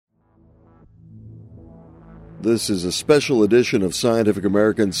This is a special edition of Scientific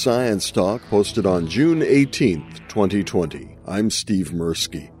American Science Talk posted on June 18th, 2020. I'm Steve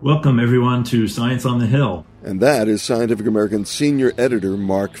Mirsky. Welcome, everyone, to Science on the Hill. And that is Scientific American Senior Editor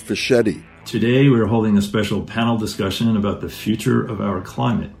Mark Fischetti. Today, we're holding a special panel discussion about the future of our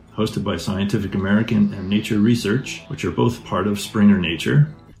climate, hosted by Scientific American and Nature Research, which are both part of Springer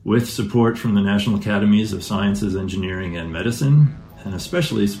Nature, with support from the National Academies of Sciences, Engineering, and Medicine, and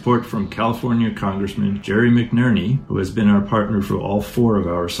especially support from California Congressman Jerry McNerney, who has been our partner for all four of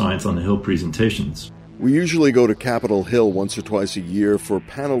our Science on the Hill presentations. We usually go to Capitol Hill once or twice a year for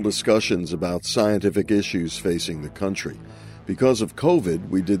panel discussions about scientific issues facing the country. Because of COVID,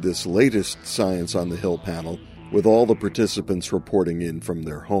 we did this latest Science on the Hill panel with all the participants reporting in from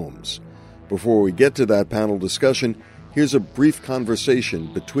their homes. Before we get to that panel discussion, here's a brief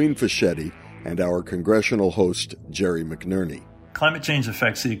conversation between Fischetti and our congressional host, Jerry McNerney. Climate change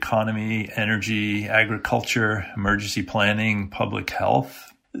affects the economy, energy, agriculture, emergency planning, public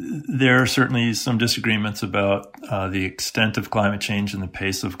health. There are certainly some disagreements about the extent of climate change and the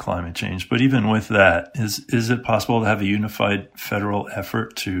pace of climate change. But even with that, is it possible to have a unified federal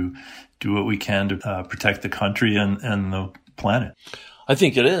effort to do what we can to protect the country and the planet? I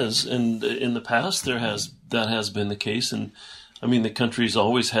think it is. And in the past, that has been the case. And I mean, the country's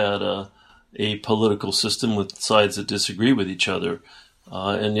always had a political system with sides that disagree with each other.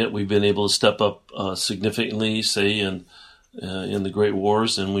 And yet we've been able to step up significantly, say, in the Great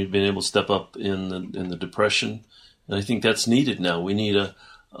Wars, and we've been able to step up in the Depression. And I think that's needed now. We need a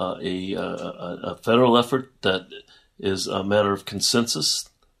federal effort that is a matter of consensus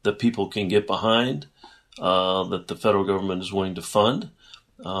that people can get behind, that the federal government is willing to fund,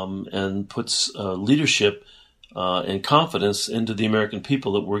 and puts leadership and confidence into the American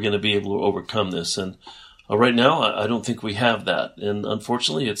people that we're going to be able to overcome this. And right now, I don't think we have that. And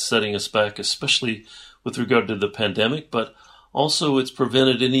unfortunately, it's setting us back, especially with regard to the pandemic, but also it's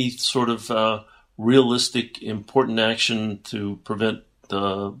prevented any sort of realistic, important action to prevent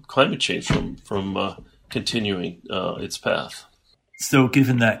the climate change from continuing its path. So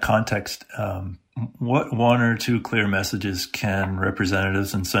given that context, what one or two clear messages can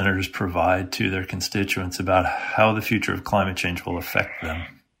representatives and senators provide to their constituents about how the future of climate change will affect them?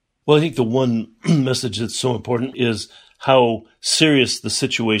 Well, I think the one message that's so important is how serious the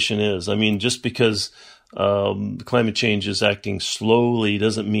situation is. I mean, just because climate change is acting slowly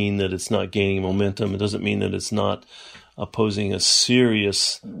doesn't mean that it's not gaining momentum. It doesn't mean that it's not posing a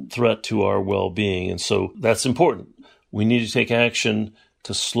serious threat to our well-being. And so that's important. We need to take action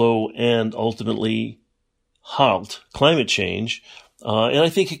to slow and ultimately halt climate change. And I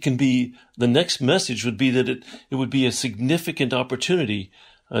think it can be, the next message would be that it would be a significant opportunity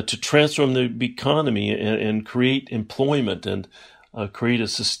to transform the economy and create employment and create a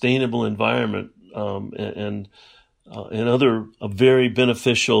sustainable environment and other very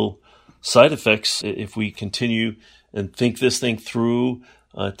beneficial side effects if we continue and think this thing through,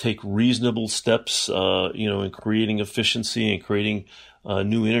 take reasonable steps, in creating efficiency and creating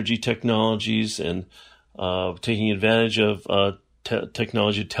new energy technologies and taking advantage of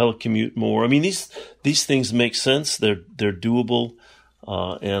technology to telecommute more. I mean, these things make sense. They're doable.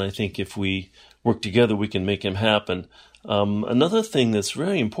 And I think if we work together, we can make them happen. Another thing that's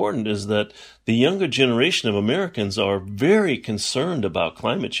very important is that the younger generation of Americans are very concerned about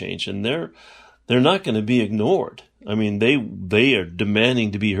climate change, and they're not going to be ignored. I mean, they are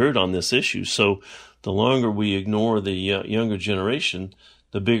demanding to be heard on this issue. So the longer we ignore the younger generation,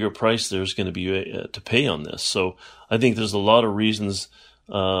 the bigger price there's going to be to pay on this. So I think there's a lot of reasons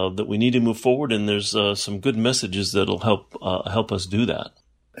that we need to move forward, and there's some good messages that'll help us do that.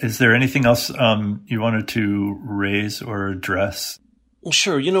 Is there anything else you wanted to raise or address? Well,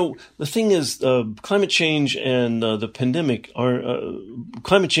 sure. The thing is, climate change and the pandemic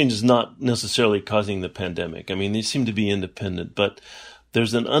climate change is not necessarily causing the pandemic. I mean, they seem to be independent, but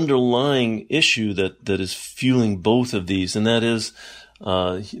there's an underlying issue that is fueling both of these, and that is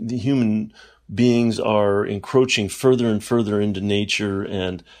the human beings are encroaching further and further into nature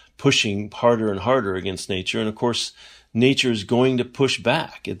and pushing harder and harder against nature. And of course, nature is going to push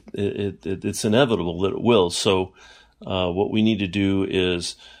back. It's inevitable that it will. So what we need to do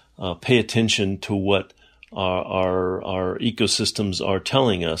is pay attention to what our ecosystems are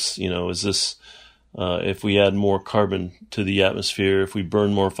telling us. Is this if we add more carbon to the atmosphere, if we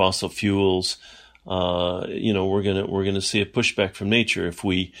burn more fossil fuels, we're gonna see a pushback from nature. If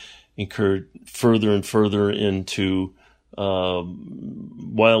we incur further and further into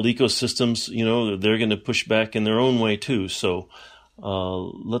wild ecosystems, they're going to push back in their own way too. So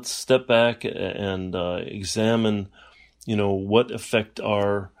let's step back and examine, what effect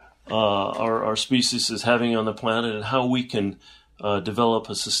our our species is having on the planet, and how we can develop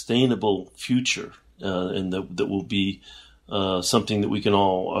a sustainable future, and that will be something that we can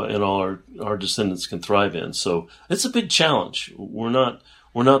all and all our descendants can thrive in. So it's a big challenge. We're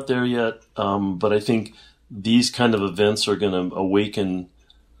not there yet, but I think these kind of events are going to awaken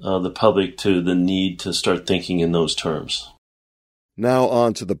the public to the need to start thinking in those terms. Now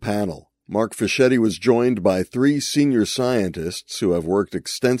on to the panel. Mark Fischetti was joined by 3 senior scientists who have worked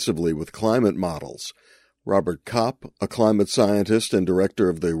extensively with climate models. Robert Kopp, a climate scientist and director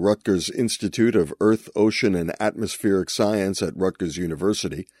of the Rutgers Institute of Earth, Ocean, and Atmospheric Science at Rutgers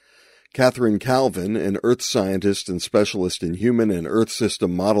University. Catherine Calvin, an earth scientist and specialist in human and earth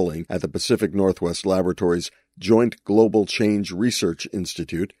system modeling at the Pacific Northwest Laboratory's Joint Global Change Research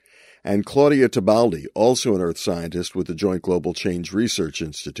Institute. And Claudia Tebaldi, also an earth scientist with the Joint Global Change Research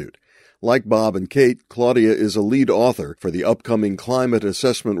Institute. Like Bob and Kate, Claudia is a lead author for the upcoming climate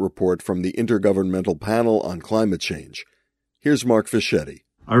assessment report from the Intergovernmental Panel on Climate Change. Here's Mark Fischetti.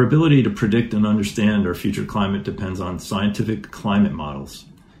 Our ability to predict and understand our future climate depends on scientific climate models.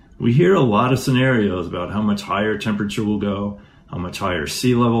 We hear a lot of scenarios about how much higher temperature will go, how much higher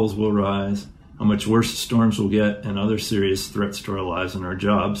sea levels will rise, how much worse storms will get, and other serious threats to our lives and our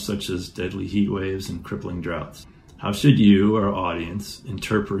jobs, such as deadly heat waves and crippling droughts. How should you, our audience,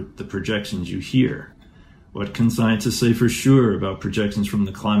 interpret the projections you hear? What can scientists say for sure about projections from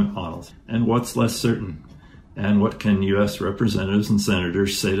the climate models? And what's less certain? And what can U.S. representatives and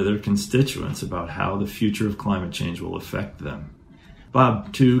senators say to their constituents about how the future of climate change will affect them?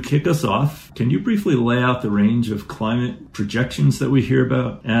 Bob, to kick us off, can you briefly lay out the range of climate projections that we hear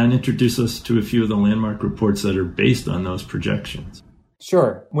about and introduce us to a few of the landmark reports that are based on those projections?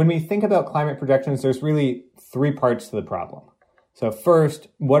 Sure. When we think about climate projections, there's really 3 parts to the problem. So first,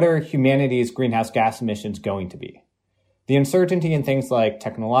 what are humanity's greenhouse gas emissions going to be? The uncertainty in things like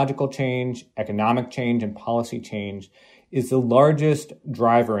technological change, economic change, and policy change is the largest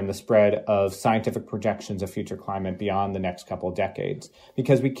driver in the spread of scientific projections of future climate beyond the next couple of decades,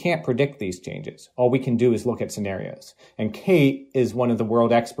 because we can't predict these changes. All we can do is look at scenarios. And Kate is one of the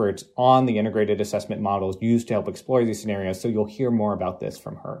world experts on the integrated assessment models used to help explore these scenarios, so you'll hear more about this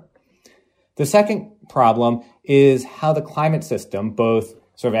from her. The second problem is how the climate system, both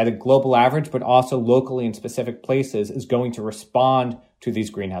sort of at a global average, but also locally in specific places, is going to respond to these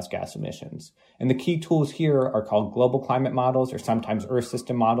greenhouse gas emissions. And the key tools here are called global climate models, or sometimes Earth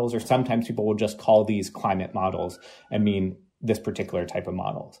system models, or sometimes people will just call these climate models and mean this particular type of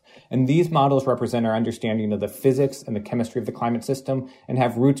models. And these models represent our understanding of the physics and the chemistry of the climate system and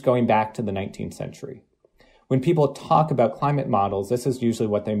have roots going back to the 19th century. When people talk about climate models, this is usually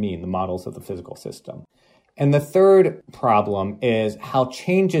what they mean, the models of the physical system. And the third problem is how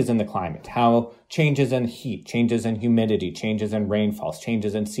changes in the climate, how changes in heat, changes in humidity, changes in rainfalls,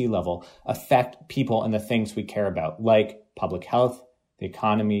 changes in sea level affect people and the things we care about, like public health, the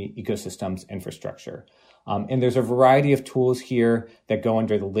economy, ecosystems, infrastructure. And there's a variety of tools here that go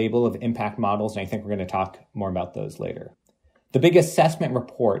under the label of impact models, and I think we're going to talk more about those later. The big assessment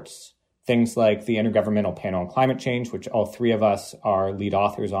reports, things like the Intergovernmental Panel on Climate Change, which all 3 of us are lead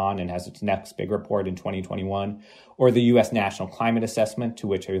authors on and has its next big report in 2021, or the U.S. National Climate Assessment, to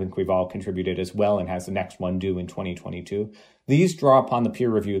which I think we've all contributed as well and has the next one due in 2022. These draw upon the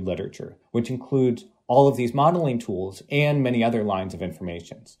peer-reviewed literature, which includes all of these modeling tools and many other lines of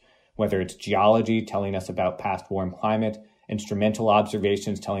information, whether it's geology telling us about past warm climate, instrumental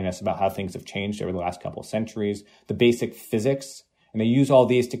observations telling us about how things have changed over the last couple of centuries, the basic physics. And they use all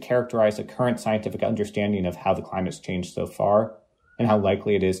these to characterize the current scientific understanding of how the climate's changed so far and how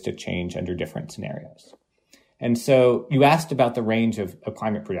likely it is to change under different scenarios. And so you asked about the range of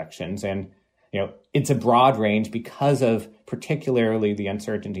climate projections, and it's a broad range because of particularly the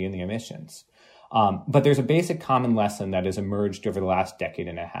uncertainty in the emissions. But there's a basic common lesson that has emerged over the last decade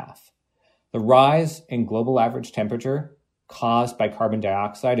and a half. The rise in global average temperature caused by carbon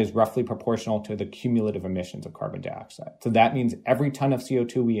dioxide is roughly proportional to the cumulative emissions of carbon dioxide. So that means every ton of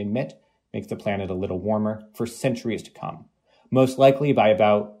CO2 we emit makes the planet a little warmer for centuries to come, most likely by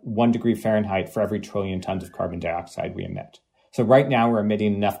about 1 degree Fahrenheit for every trillion tons of carbon dioxide we emit. So right now we're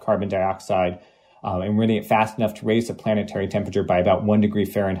emitting enough carbon dioxide and we're emitting it fast enough to raise the planetary temperature by about 1 degree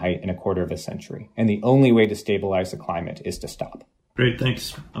Fahrenheit in a quarter of a century. And the only way to stabilize the climate is to stop. Great,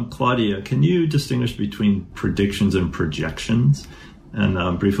 thanks. Claudia, can you distinguish between predictions and projections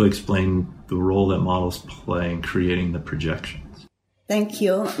and briefly explain the role that models play in creating the projections? Thank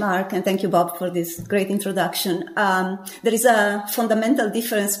you, Mark, and thank you, Bob, for this great introduction. There is a fundamental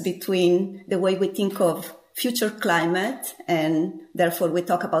difference between the way we think of future climate, and therefore we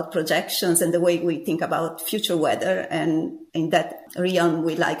talk about projections and the way we think about future weather. And in that realm,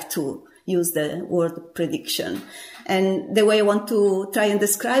 we like to use the word prediction. And the way I want to try and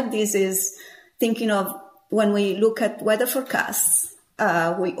describe this is thinking of when we look at weather forecasts,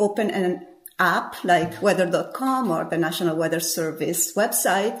 we open an app like weather.com or the National Weather Service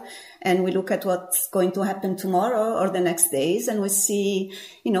website, and we look at what's going to happen tomorrow or the next days, and we see,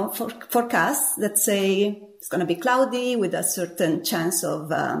 forecasts that say it's going to be cloudy with a certain chance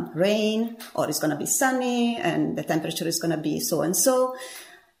of rain, or it's going to be sunny and the temperature is going to be so and so.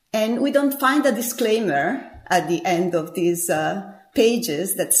 And we don't find a disclaimer at the end of these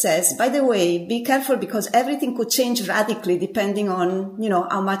pages that says, by the way, be careful because everything could change radically depending on,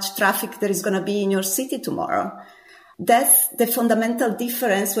 how much traffic there is going to be in your city tomorrow. That's the fundamental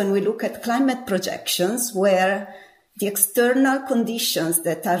difference when we look at climate projections, where the external conditions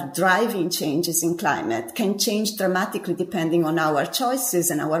that are driving changes in climate can change dramatically depending on our choices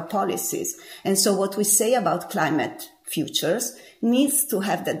and our policies. And so what we say about climate futures needs to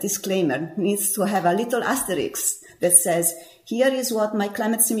have that disclaimer, needs to have a little asterisk that says, here is what my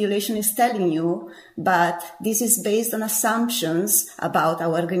climate simulation is telling you, but this is based on assumptions about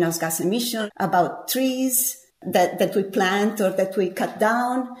our greenhouse gas emission, about trees that we plant or that we cut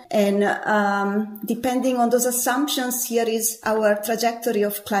down. And depending on those assumptions, here is our trajectory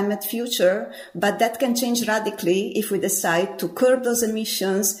of climate future, but that can change radically if we decide to curb those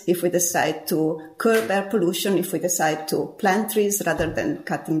emissions, if we decide to curb air pollution, if we decide to plant trees rather than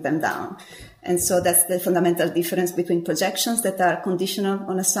cutting them down. And so that's the fundamental difference between projections that are conditional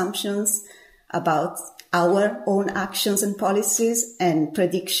on assumptions about our own actions and policies and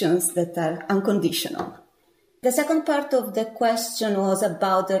predictions that are unconditional. The second part of the question was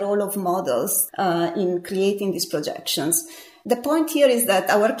about the role of models in creating these projections. The point here is that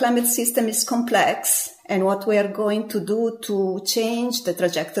our climate system is complex, and what we are going to do to change the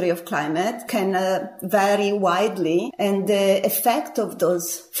trajectory of climate can vary widely, and the effect of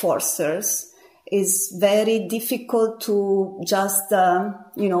those forces is very difficult to just,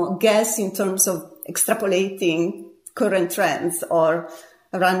 guess in terms of extrapolating current trends or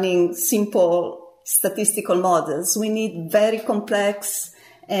running simple statistical models. We need very complex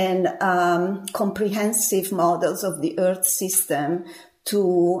and comprehensive models of the Earth system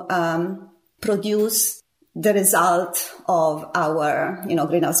to produce the result of our,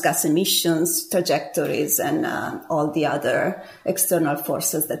 greenhouse gas emissions, trajectories, and all the other external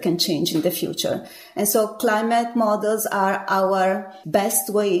forces that can change in the future. And so climate models are our best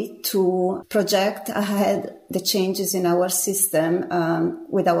way to project ahead the changes in our system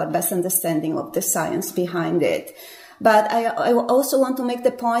with our best understanding of the science behind it. But I also want to make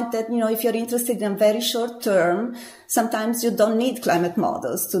the point that, if you're interested in very short term, sometimes you don't need climate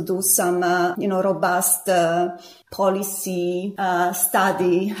models to do some, robust policy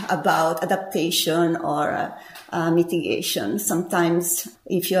study about adaptation or mitigation. Sometimes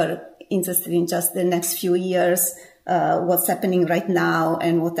if you're interested in just the next few years, what's happening right now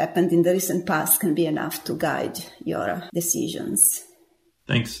and what happened in the recent past can be enough to guide your decisions.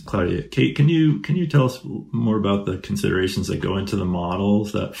 Thanks, Claudia. Kate, can you tell us more about the considerations that go into the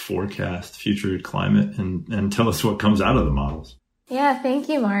models that forecast future climate and tell us what comes out of the models? Yeah, thank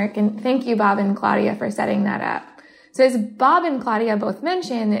you, Mark. And thank you, Bob and Claudia, for setting that up. So as Bob and Claudia both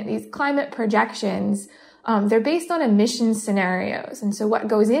mentioned, that these climate projections, they're based on emission scenarios. And so what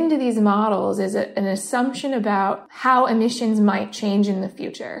goes into these models is an assumption about how emissions might change in the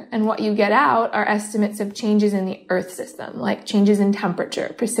future. And what you get out are estimates of changes in the Earth system, like changes in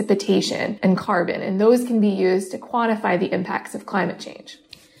temperature, precipitation, and carbon. And those can be used to quantify the impacts of climate change.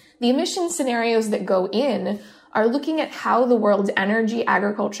 The emission scenarios that go in are looking at how the world's energy,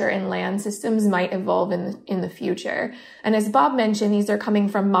 agriculture, and land systems might evolve in the future. And as Bob mentioned, these are coming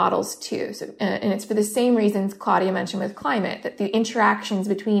from models too. So, and it's for the same reasons Claudia mentioned with climate, that the interactions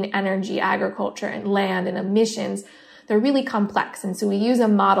between energy, agriculture, and land and emissions, they're really complex. And so we use a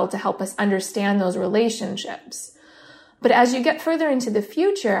model to help us understand those relationships. But as you get further into the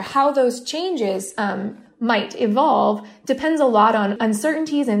future, how those changes might evolve depends a lot on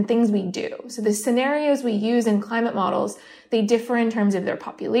uncertainties and things we do. So the scenarios we use in climate models, they differ in terms of their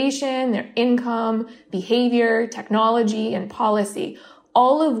population, their income, behavior, technology, and policy,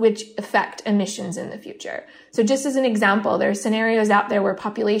 all of which affect emissions in the future. So just as an example, there are scenarios out there where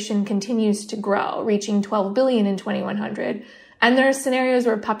population continues to grow, reaching 12 billion in 2100. And there are scenarios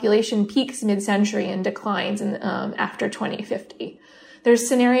where population peaks mid-century and declines after 2050. There's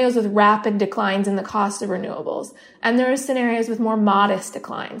scenarios with rapid declines in the cost of renewables, and there are scenarios with more modest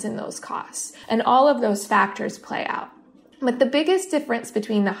declines in those costs. And all of those factors play out. But the biggest difference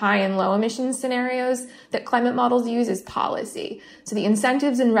between the high and low emissions scenarios that climate models use is policy. So the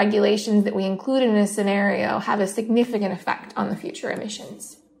incentives and regulations that we include in a scenario have a significant effect on the future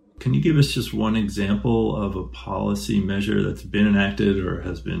emissions. Can you give us just one example of a policy measure that's been enacted or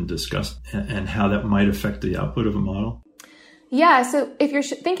has been discussed and how that might affect the output of a model? Yeah, so if you're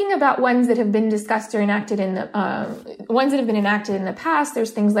thinking about ones that have been discussed or enacted in the ones that have been enacted in the past,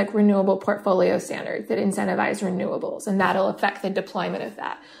 there's things like renewable portfolio standards that incentivize renewables, and that'll affect the deployment of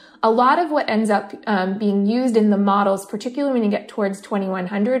that. A lot of what ends up being used in the models, particularly when you get towards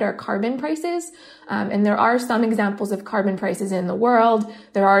 2100, are carbon prices. And there are some examples of carbon prices in the world.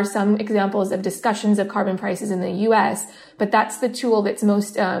 There are some examples of discussions of carbon prices in the US, but that's the tool that's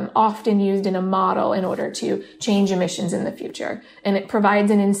most often used in a model in order to change emissions in the future. And it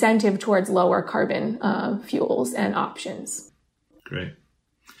provides an incentive towards lower carbon fuels and options. Great.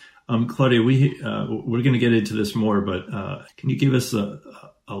 Claudia, we're going to get into this more, but can you give us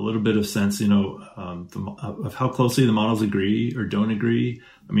a little bit of sense, of how closely the models agree or don't agree?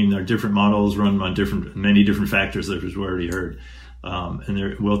 I mean, there are different models run on many different factors, as we've already heard.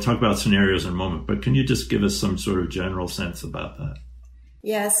 We'll talk about scenarios in a moment, but can you just give us some sort of general sense about that?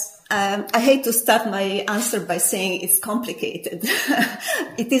 Yes. I hate to start my answer by saying it's complicated.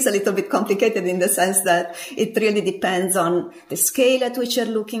 It is a little bit complicated in the sense that it really depends on the scale at which you're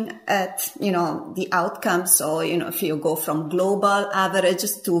looking at, the outcomes. So, if you go from global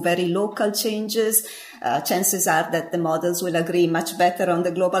averages to very local changes, chances are that the models will agree much better on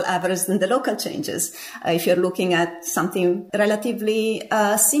the global average than the local changes. If you're looking at something relatively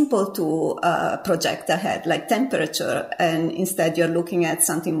simple to project ahead, like temperature, and instead you're looking at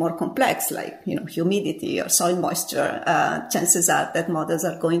something more complex, like humidity or soil moisture, chances are that models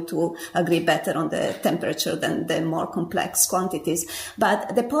are going to agree better on the temperature than the more complex quantities.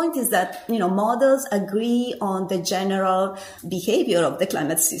 But the point is that models agree on the general behavior of the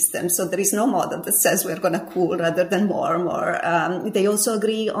climate system. So there is no model that says we're going to cool rather than warm. Or they also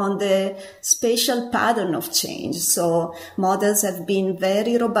agree on the spatial pattern of change. So models have been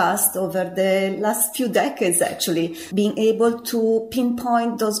very robust over the last few decades, actually, being able to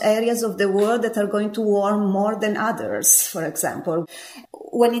pinpoint those areas of the world that are going to warm more than others, for example.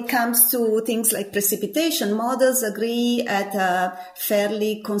 When it comes to things like precipitation, models agree at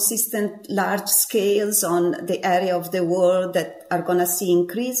fairly consistent large scales on the area of the world that are going to see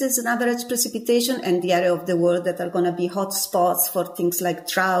increases in average precipitation and the area of the world that are going to be hot spots for things like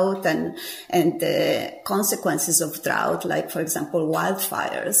drought and the consequences of drought, like, for example,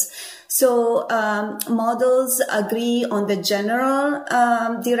 wildfires. So models agree on the general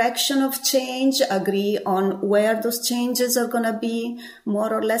direction of change, agree on where those changes are going to be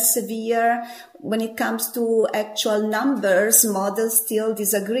more or less severe. When it comes to actual numbers, models still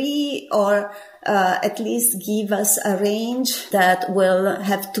disagree or at least give us a range that will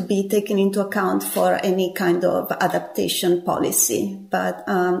have to be taken into account for any kind of adaptation policy. But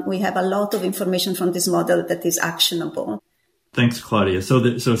we have a lot of information from this model that is actionable. Thanks, Claudia. So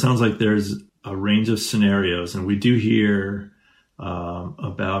it sounds like there's a range of scenarios, and we do hear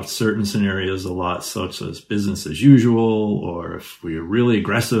about certain scenarios a lot, such as business as usual, or if we are really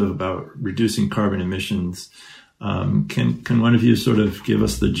aggressive about reducing carbon emissions. Can one of you sort of give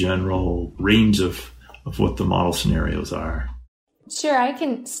us the general range of what the model scenarios are? Sure, I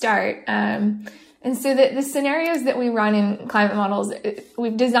can start. And so the scenarios that we run in climate models,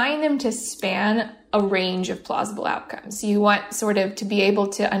 we've designed them to span a range of plausible outcomes. So you want sort of to be able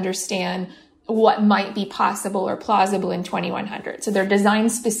to understand what might be possible or plausible in 2100. So they're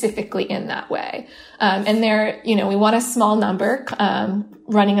designed specifically in that way. And we want a small number.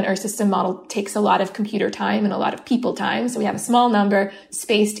 Running an Earth system model takes a lot of computer time and a lot of people time. So we have a small number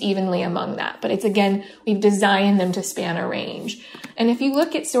spaced evenly among that. But we've designed them to span a range. And if you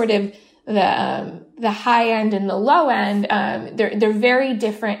look at sort of the high end and the low end, they're very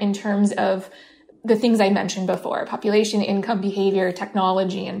different in terms of the things I mentioned before: population, income, behavior,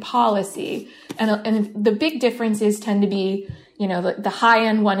 technology, and policy. And the big differences tend to be, the high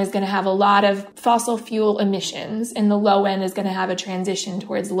end one is going to have a lot of fossil fuel emissions, and the low end is going to have a transition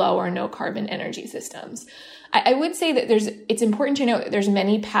towards low or no carbon energy systems. I would say that it's important to note that there's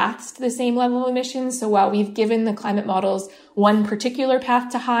many paths to the same level of emissions. So while we've given the climate models one particular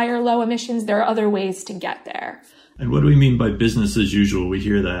path to high or low emissions, there are other ways to get there. And what do we mean by business as usual? We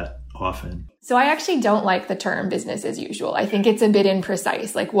hear that often. So I actually don't like the term business as usual. I think it's a bit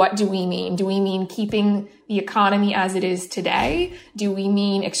imprecise. Like, what do we mean? Do we mean keeping the economy as it is today? Do we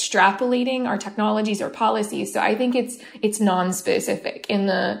mean extrapolating our technologies or policies? So I think it's non-specific. In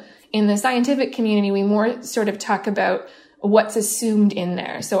the scientific community, we more sort of talk about what's assumed in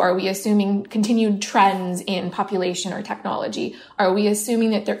there. So are we assuming continued trends in population or technology? Are we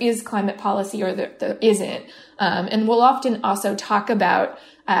assuming that there is climate policy or that there isn't? And we'll often also talk about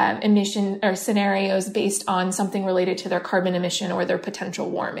emission or scenarios based on something related to their carbon emission or their potential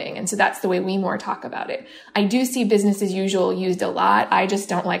warming. And so that's the way we more talk about it. I do see business as usual used a lot. I just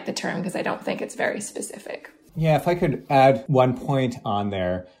don't like the term because I don't think it's very specific. Yeah, if I could add one point on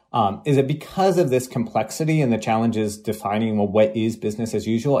there, is it because of this complexity and the challenges defining, well, what is business as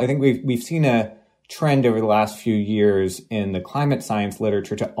usual? I think we've seen a trend over the last few years in the climate science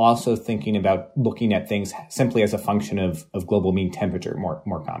literature to also thinking about looking at things simply as a function of global mean temperature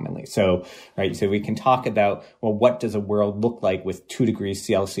more commonly. So, right, so we can talk about, well, what does a world look like with 2 degrees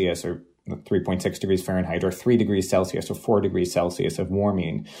Celsius or 3.6 degrees Fahrenheit or 3 degrees Celsius or 4 degrees Celsius of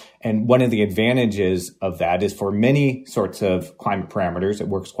warming. And one of the advantages of that is for many sorts of climate parameters, it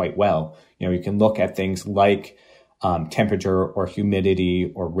works quite well. You know, you can look at things like temperature or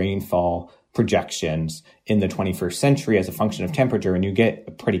humidity or rainfall projections in the 21st century as a function of temperature, and you get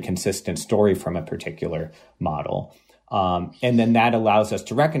a pretty consistent story from a particular model. And then that allows us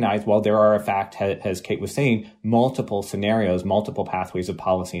to recognize, well, there are, in fact, as Kate was saying, multiple scenarios, multiple pathways of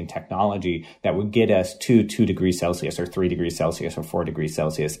policy and technology that would get us to 2 degrees Celsius or 3 degrees Celsius or 4 degrees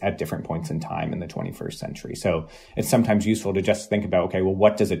Celsius at different points in time in the 21st century. So it's sometimes useful to just think about, okay, well,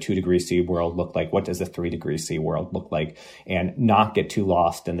 what does a 2 degree C world look like? What does a 3 degree C world look like? And not get too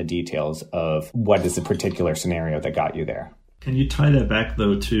lost in the details of what is the particular scenario that got you there. Can you tie that back,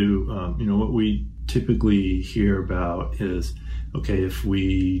 though, to what we typically hear about is, okay, if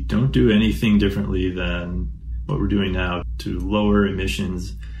we don't do anything differently than what we're doing now to lower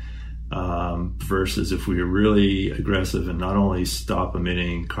emissions, versus if we are really aggressive and not only stop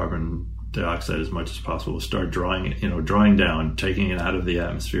emitting carbon dioxide as much as possible, start drawing down, taking it out of the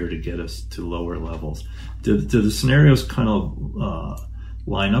atmosphere to get us to lower levels. Do the scenarios kind of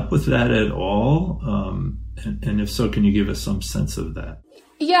line up with that at all? And if so, can you give us some sense of that?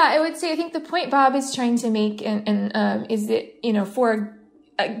 Yeah, I would say I think the point Bob is trying to make is that, for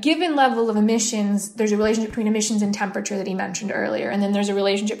a given level of emissions, there's a relationship between emissions and temperature that he mentioned earlier, and then there's a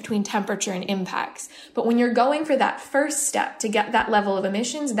relationship between temperature and impacts. But when you're going for that first step to get that level of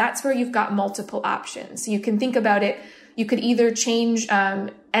emissions, that's where you've got multiple options. So you can think about it. You could either change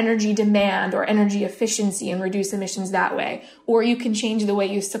energy demand or energy efficiency and reduce emissions that way, or you can change the way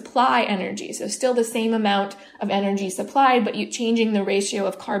you supply energy. So still the same amount of energy supplied, but you changing the ratio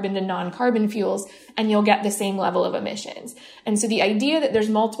of carbon to non-carbon fuels, and you'll get the same level of emissions. And so the idea that there's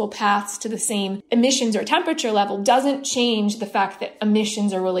multiple paths to the same emissions or temperature level doesn't change the fact that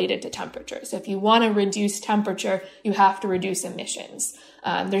emissions are related to temperature. So if you want to reduce temperature, you have to reduce emissions.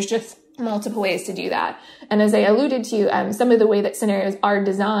 There's just multiple ways to do that. And as I alluded to, some of the way that scenarios are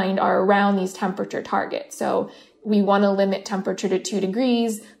designed are around these temperature targets. So we want to limit temperature to 2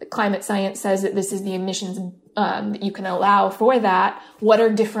 degrees. The climate science says that this is the emissions that you can allow for that. What are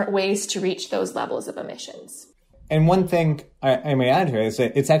different ways to reach those levels of emissions? And one thing I may add here is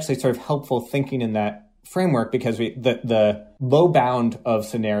that it's actually sort of helpful thinking in that framework because the low bound of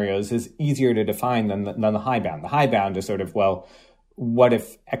scenarios is easier to define than the high bound. The high bound is sort of, well, what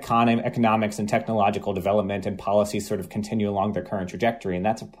if economics and technological development and policies sort of continue along their current trajectory? And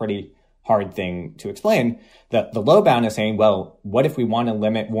that's a pretty hard thing to explain. The low bound is saying, well, what if we want to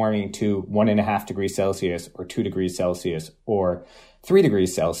limit warming to 1.5 degrees Celsius or 2 degrees Celsius or 3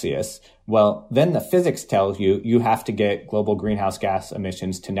 degrees Celsius? Well, then the physics tells you have to get global greenhouse gas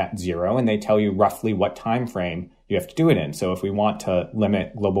emissions to net zero, and they tell you roughly what time frame you have to do it in. So if we want to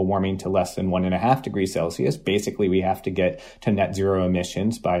limit global warming to less than 1.5 degrees Celsius, basically we have to get to net zero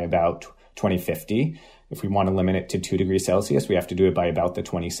emissions by about 2050. If we want to limit it to 2 degrees Celsius, we have to do it by about the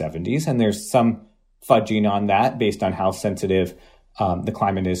 2070s. And there's some fudging on that based on how sensitive the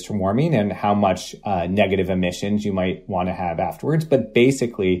climate is to warming and how much negative emissions you might want to have afterwards. But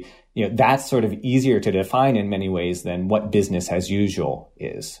basically, that's sort of easier to define in many ways than what business as usual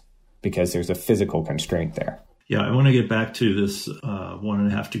is, because there's a physical constraint there. Yeah, I want to get back to this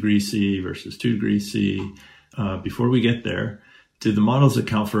 1.5 degrees C versus 2 degrees C. Before we get there, do the models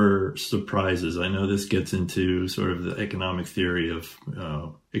account for surprises? I know this gets into sort of the economic theory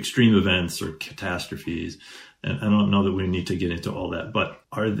of extreme events or catastrophes, and I don't know that we need to get into all that. But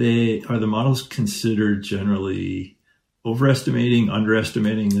are the models considered generally overestimating,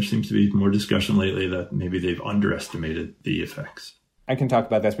 underestimating? There seems to be more discussion lately that maybe they've underestimated the effects. I can talk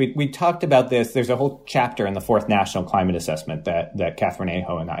about this. We talked about this. There's a whole chapter in the 4th National Climate Assessment that Catherine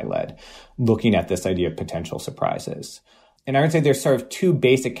Aho and I led, looking at this idea of potential surprises. And I would say there's sort of 2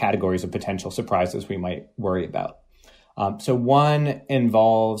 basic categories of potential surprises we might worry about. So one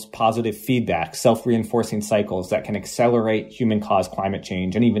involves positive feedback, self-reinforcing cycles that can accelerate human-caused climate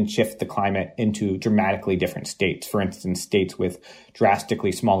change and even shift the climate into dramatically different states. For instance, states with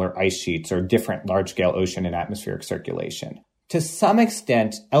drastically smaller ice sheets or different large-scale ocean and atmospheric circulation. To some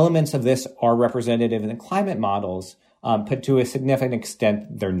extent, elements of this are representative in the climate models, but to a significant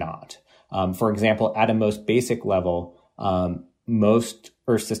extent, they're not. For example, at a most basic level, most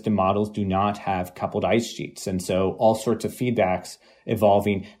Earth system models do not have coupled ice sheets. And so all sorts of feedbacks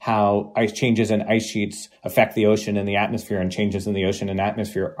involving how ice changes in ice sheets affect the ocean and the atmosphere, and changes in the ocean and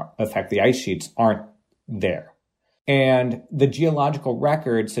atmosphere affect the ice sheets aren't there. And the geological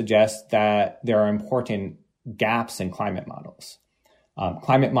record suggests that there are important gaps in climate models.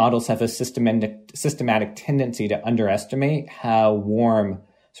 Climate models have a systematic tendency to underestimate how warm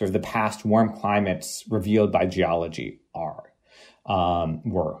sort of the past warm climates revealed by geology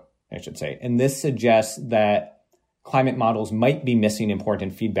were, I should say. And this suggests that climate models might be missing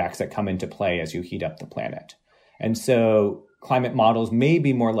important feedbacks that come into play as you heat up the planet. And so climate models may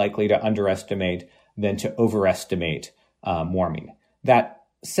be more likely to underestimate than to overestimate warming. That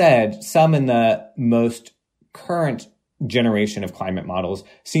said, some in the most current generation of climate models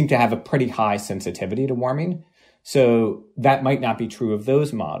seem to have a pretty high sensitivity to warming. So that might not be true of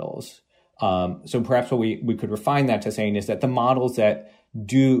those models. So perhaps what we could refine that to saying is that the models that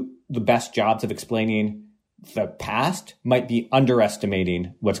do the best jobs of explaining the past might be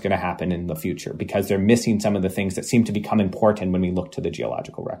underestimating what's going to happen in the future because they're missing some of the things that seem to become important when we look to the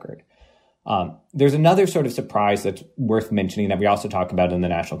geological record. There's another sort of surprise that's worth mentioning that we also talk about in the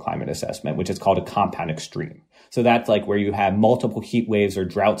National Climate Assessment, which is called a compound extreme. So that's like where you have multiple heat waves or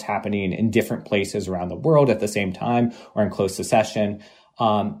droughts happening in different places around the world at the same time or in close succession.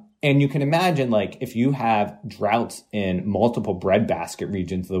 And you can imagine, like, if you have droughts in multiple breadbasket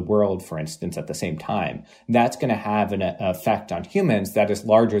regions of the world, for instance, at the same time, that's going to have an effect on humans that is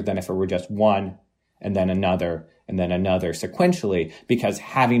larger than if it were just one and then another sequentially, because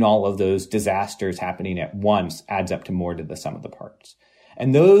having all of those disasters happening at once adds up to more to the sum of the parts.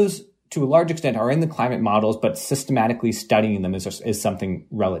 And those, to a large extent, are in the climate models, but systematically studying them is something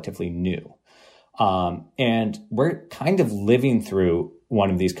relatively new. And we're kind of living through one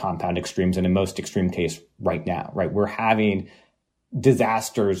of these compound extremes in a most extreme case right now, right? We're having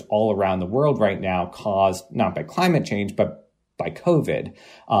disasters all around the world right now caused not by climate change, but by COVID.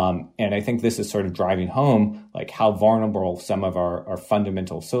 And I think this is sort of driving home like how vulnerable some of our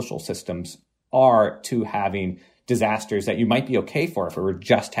fundamental social systems are to having disasters that you might be okay for if it were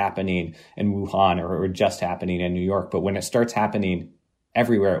just happening in Wuhan or it were just happening in New York. But when it starts happening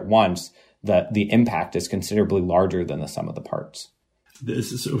everywhere at once, the impact is considerably larger than the sum of the parts.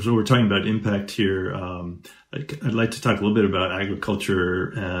 So we're talking about impact here. I'd like to talk a little bit about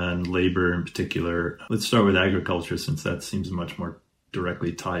agriculture and labor in particular. Let's start with agriculture, since that seems much more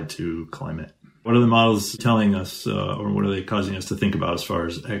directly tied to climate. What are the models telling us, or what are they causing us to think about as far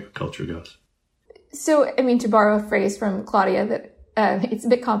as agriculture goes? So, I mean, to borrow a phrase from Claudia, that it's a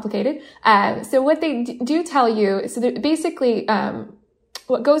bit complicated. So what they do tell you, so that basically,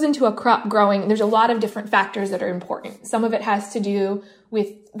 what goes into a crop growing, there's a lot of different factors that are important. Some of it has to do with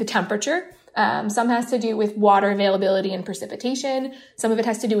the temperature. Some has to do with water availability and precipitation. Some of it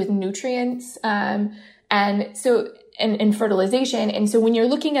has to do with nutrients, and fertilization. And so when you're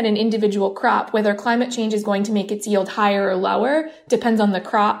looking at an individual crop, whether climate change is going to make its yield higher or lower depends on the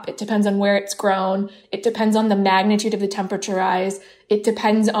crop. It depends on where it's grown. It depends on the magnitude of the temperature rise. It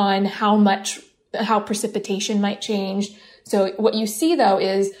depends on how precipitation might change. So what you see, though,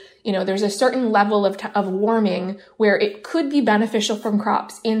 is, there's a certain level of warming where it could be beneficial from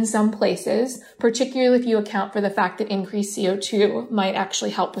crops in some places, particularly if you account for the fact that increased CO2 might actually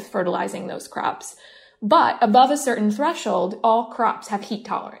help with fertilizing those crops. But above a certain threshold, all crops have heat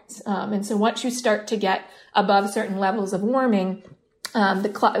tolerance. And so once you start to get above certain levels of warming,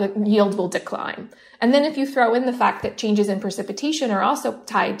 the yield will decline. And then if you throw in the fact that changes in precipitation are also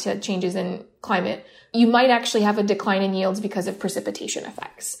tied to changes in climate, you might actually have a decline in yields because of precipitation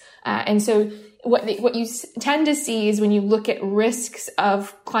effects. And so what you tend to see is when you look at risks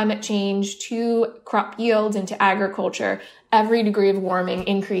of climate change to crop yields and to agriculture, every degree of warming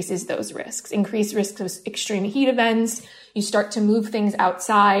increases those risks. Increased risks of extreme heat events. You start to move things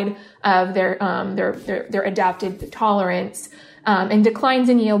outside of their adapted tolerance. And declines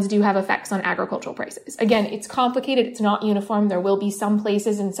in yields do have effects on agricultural prices. Again, it's complicated. It's not uniform. There will be some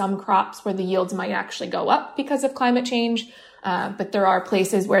places and some crops where the yields might actually go up because of climate change. But there are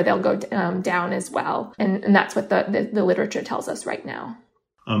places where they'll go down as well. And that's what the literature tells us right now.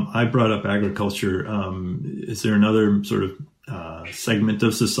 I brought up agriculture. Is there another sort of segment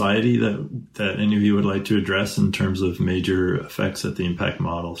of society that any of you would like to address in terms of major effects that the impact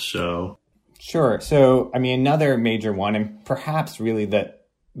models show? Sure. So, another major one, and perhaps really the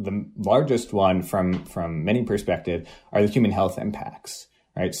largest one from many perspectives, are the human health impacts,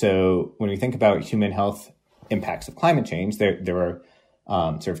 right? So when we think about human health impacts of climate change, there are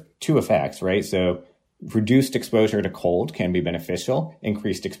sort of two effects, right? So reduced exposure to cold can be beneficial.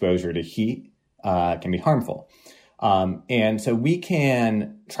 Increased exposure to heat can be harmful. And so we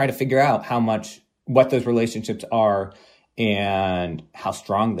can try to figure out what those relationships are and how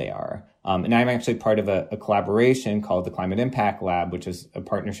strong they are. And I'm actually part of a collaboration called the Climate Impact Lab, which is a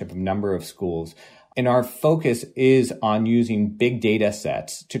partnership of a number of schools. And our focus is on using big data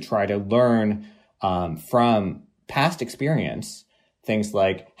sets to try to learn from past experience, things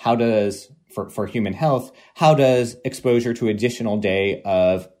like for human health, how does exposure to additional day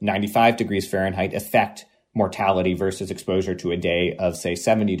of 95 degrees Fahrenheit affect mortality versus exposure to a day of, say,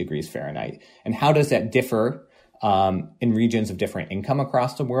 70 degrees Fahrenheit? And how does that differ in regions of different income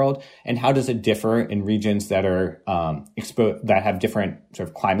across the world? And how does it differ in regions that are that have different sort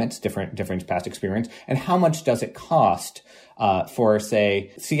of climates, different past experience? And how much does it cost for,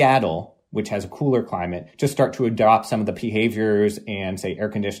 say, Seattle, which has a cooler climate, to start to adopt some of the behaviors and, say, air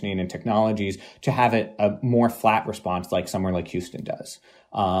conditioning and technologies to have a more flat response like somewhere like Houston does?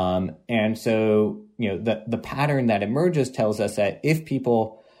 And so, the pattern that emerges tells us that if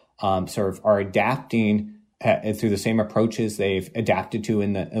people sort of are adapting through the same approaches they've adapted to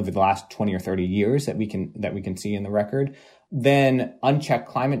over the last 20 or 30 years that we can see in the record, then unchecked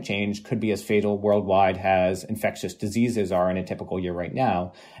climate change could be as fatal worldwide as infectious diseases are in a typical year right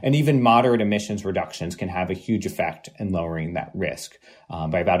now. And even moderate emissions reductions can have a huge effect in lowering that risk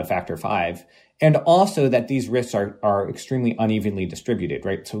by about a factor 5. And also that these risks are extremely unevenly distributed,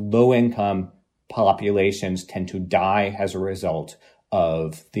 right? So low-income populations tend to die as a result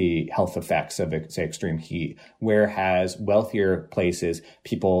of the health effects of, say, extreme heat, whereas wealthier places,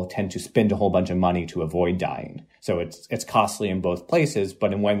 people tend to spend a whole bunch of money to avoid dying. So it's costly in both places,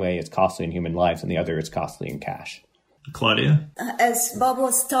 but in one way it's costly in human lives, and the other it's costly in cash. Claudia? As Bob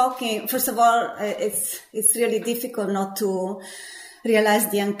was talking, first of all, it's really difficult not to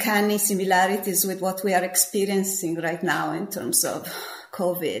realize the uncanny similarities with what we are experiencing right now in terms of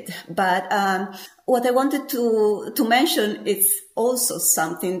COVID. But what I wanted to mention is also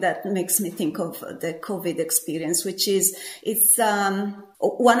something that makes me think of the COVID experience, which is it's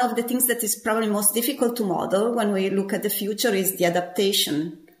one of the things that is probably most difficult to model when we look at the future is the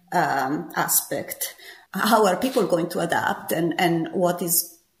adaptation aspect. How are people going to adapt, and what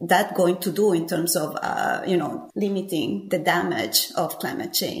is that going to do in terms of limiting the damage of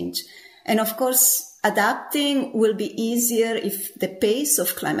climate change? And of course, adapting will be easier if the pace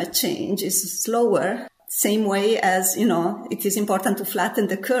of climate change is slower, same way as, it is important to flatten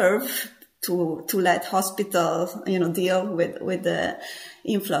the curve to let hospitals, deal with the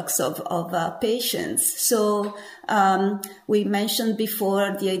influx of patients. So, we mentioned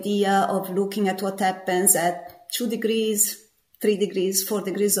before the idea of looking at what happens at 2 degrees, 3 degrees, 4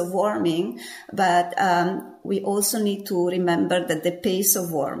 degrees of warming. But we also need to remember that the pace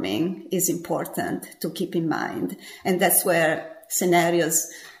of warming is important to keep in mind. And that's where scenarios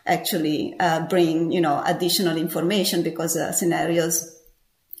actually bring, additional information, because scenarios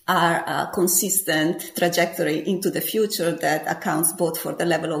are a consistent trajectory into the future that accounts both for the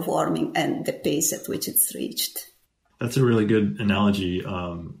level of warming and the pace at which it's reached. That's a really good analogy,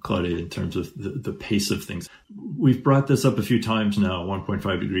 Claudia, in terms of the pace of things. We've brought this up a few times now,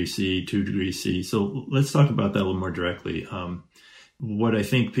 1.5 degrees C, 2 degrees C. So let's talk about that a little more directly. What I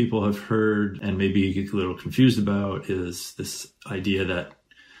think people have heard and maybe get a little confused about is this idea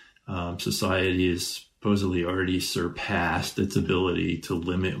that society has supposedly already surpassed its ability to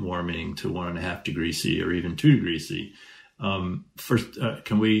limit warming to 1.5 degrees C or even 2 degrees C. First,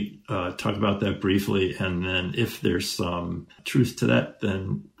 can we talk about that briefly? And then if there's some truth to that,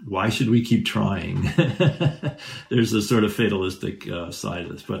 then why should we keep trying? There's a sort of fatalistic side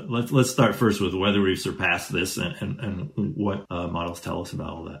of this. But let's start first with whether we've surpassed this and what models tell us about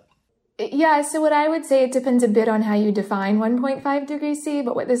all that. Yeah, so what I would say, it depends a bit on how you define 1.5 degrees C,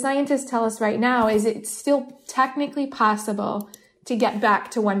 but what the scientists tell us right now is it's still technically possible to get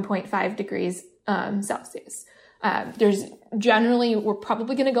back to 1.5 degrees Celsius. We're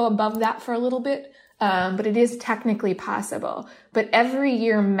probably going to go above that for a little bit, but it is technically possible. But every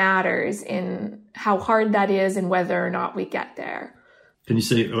year matters in how hard that is and whether or not we get there. Can you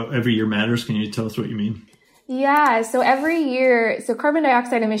say every year matters? Can you tell us what you mean? Yeah, so every year, carbon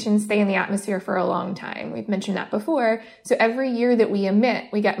dioxide emissions stay in the atmosphere for a long time. We've mentioned that before. So every year that we emit,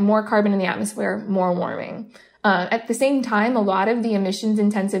 we get more carbon in the atmosphere, more warming. At the same time, a lot of the emissions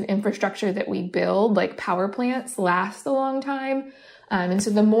intensive infrastructure that we build, like power plants, lasts a long time. And so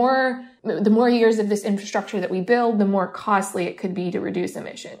the more years of this infrastructure that we build, the more costly it could be to reduce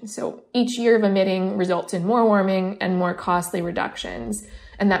emissions. So each year of emitting results in more warming and more costly reductions.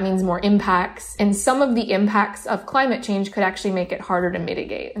 And that means more impacts. And some of the impacts of climate change could actually make it harder to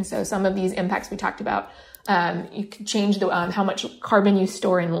mitigate. And so some of these impacts we talked about, you could change how much carbon you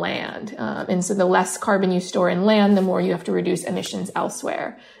store in land. And so the less carbon you store in land, the more you have to reduce emissions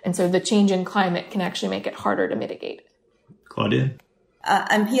elsewhere. And so the change in climate can actually make it harder to mitigate. Claudia?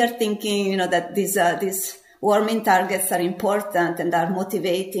 I'm here thinking, that these warming targets are important and are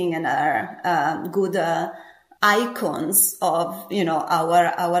motivating and are good icons of,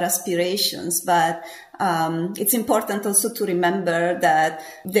 our aspirations. But it's important also to remember that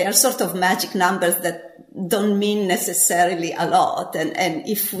they are sort of magic numbers that don't mean necessarily a lot. And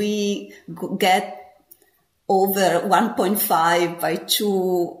if we get over 1.5 by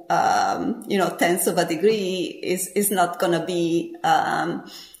 2, tenths of a degree is not going to be,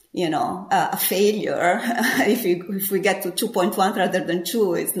 a failure. If we get to 2.1 rather than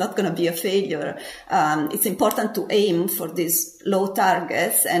 2, it's not going to be a failure. It's important to aim for these low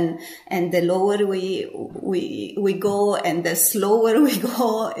targets, and the lower we go and the slower we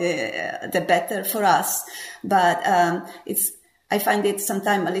go, the better for us. But, I find it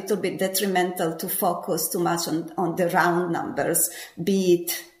sometimes a little bit detrimental to focus too much on the round numbers, be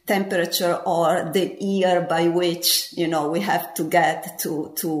it temperature or the year by which, we have to get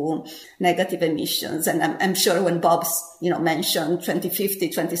to negative emissions. And I'm sure when Bob's, mentioned 2050,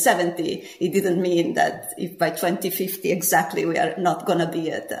 2070, it didn't mean that if by 2050 exactly we are not going to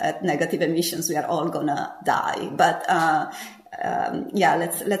be at negative emissions, we are all going to die. But,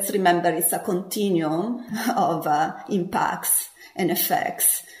 let's remember it's a continuum of impacts and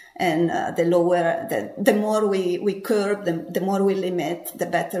effects. And the more we curb, the more we limit, the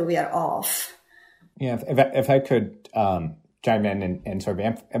better we are off. Yeah, if I could chime in and sort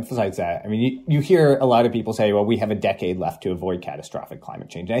of emphasize that. I mean, you hear a lot of people say, well, we have a decade left to avoid catastrophic climate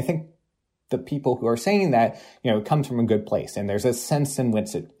change. And I think the people who are saying that, it comes from a good place. And there's a sense in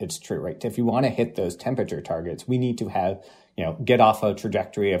which it's true, right? If you want to hit those temperature targets, we need to have, get off a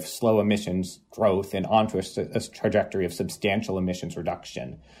trajectory of slow emissions growth and onto a trajectory of substantial emissions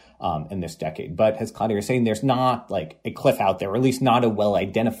reduction in this decade. But as Claudia was saying, there's not like a cliff out there, or at least not a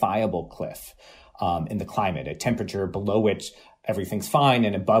well-identifiable cliff in the climate, a temperature below which everything's fine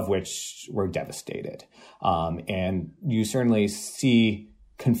and above which we're devastated. And you certainly see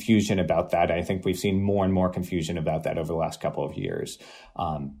confusion about that. I think we've seen more and more confusion about that over the last couple of years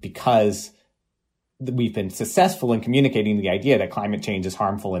because we've been successful in communicating the idea that climate change is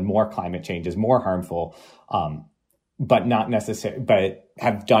harmful and more climate change is more harmful, but not necessarily, but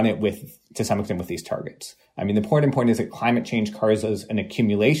have done it to some extent with these targets. I mean, the important point is that climate change causes an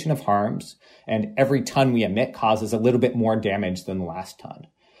accumulation of harms, and every ton we emit causes a little bit more damage than the last ton.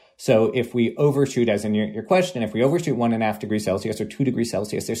 So if we overshoot, as in your question, if we overshoot 1.5 degrees Celsius or 2 degrees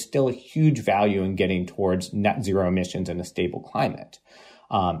Celsius, there's still a huge value in getting towards net zero emissions in a stable climate.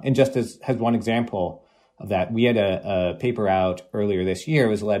 And just as one example of that, we had a paper out earlier this year. It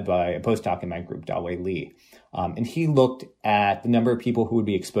was led by a postdoc in my group, Dawei Li. And he looked at the number of people who would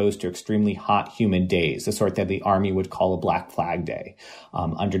be exposed to extremely hot, humid days, the sort that the Army would call a Black Flag Day,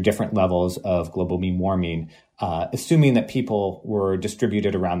 under different levels of global mean warming, assuming that people were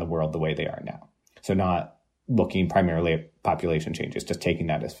distributed around the world the way they are now. So not looking primarily at population changes, just taking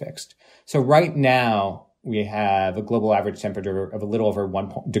that as fixed. So right now, we have a global average temperature of a little over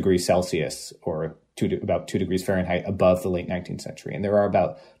 1 degree Celsius, or about 2 degrees Fahrenheit above the late 19th century. And there are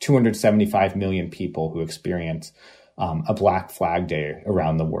about 275 million people who experience a Black Flag Day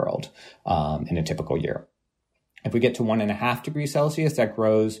around the world in a typical year. If we get to 1.5 degrees Celsius, that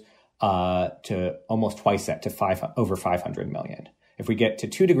grows to almost twice that, to over 500 million. If we get to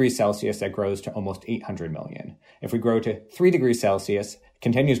 2 degrees Celsius, that grows to almost 800 million. If we grow to 3 degrees Celsius,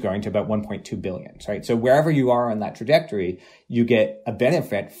 continues growing to about 1.2 billion, right? So wherever you are on that trajectory, you get a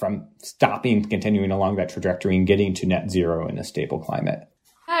benefit from continuing along that trajectory and getting to net zero in a stable climate.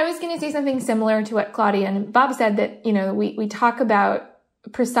 I was going to say something similar to what Claudia and Bob said, that, we talk about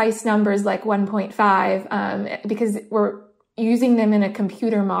precise numbers like 1.5 because we're using them in a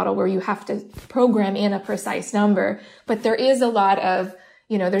computer model where you have to program in a precise number. But there is a lot of,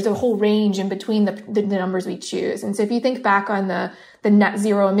 there's a whole range in between the numbers we choose. And so if you think back on the net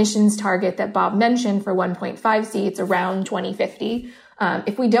zero emissions target that Bob mentioned for 1.5C, it's around 2050.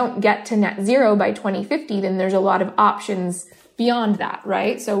 If we don't get to net zero by 2050, then there's a lot of options beyond that,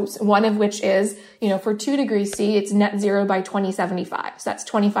 right? So one of which is, for 2 degrees C, it's net zero by 2075. So that's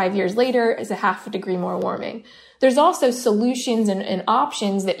 25 years later is a half a degree more warming. There's also solutions and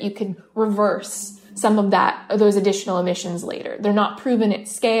options that you can reverse some of those additional emissions later. They're not proven at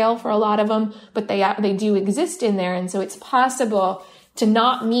scale for a lot of them, but they do exist in there. And so it's possible to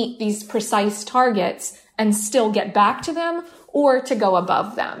not meet these precise targets and still get back to them or to go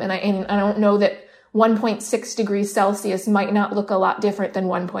above them. And I don't know that 1.6 degrees Celsius might not look a lot different than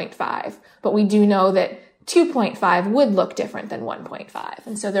 1.5, but we do know that 2.5 would look different than 1.5.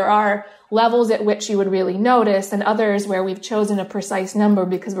 And so there are levels at which you would really notice and others where we've chosen a precise number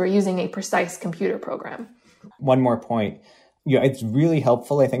because we're using a precise computer program. One more point. It's really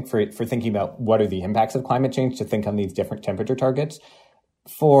helpful, I think, for thinking about what are the impacts of climate change to think on these different temperature targets.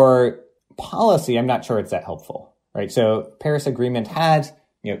 For policy, I'm not sure it's that helpful, right? So Paris Agreement had,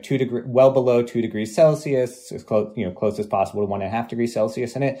 well below 2 degrees Celsius, as close as possible to 1.5 degrees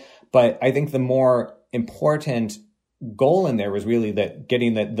Celsius in it. But I think the more important goal in there was really that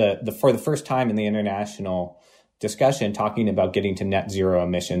getting the for the first time in the international discussion, talking about getting to net zero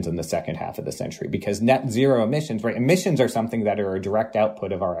emissions in the second half of the century, because net zero emissions, right? Emissions are something that are a direct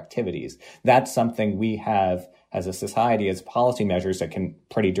output of our activities. That's something we have as a society, as policy measures that can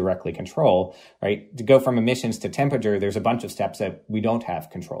pretty directly control, right? To go from emissions to temperature, there's a bunch of steps that we don't have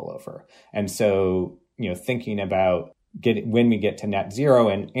control over. And so, thinking about when we get to net zero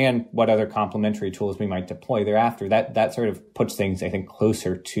and what other complementary tools we might deploy thereafter, that sort of puts things, I think,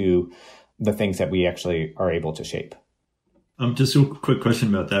 closer to the things that we actually are able to shape. Just a quick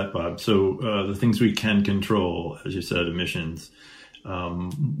question about that, Bob. So the things we can control, as you said, emissions,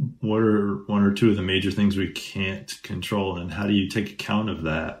 what are one or two of the major things we can't control, and how do you take account of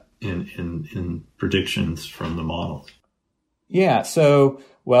that in predictions from the models? Yeah, so,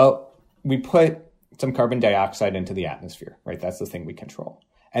 we put some carbon dioxide into the atmosphere, right? That's the thing we control.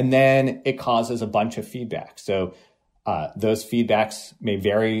 And then it causes a bunch of feedback. So those feedbacks may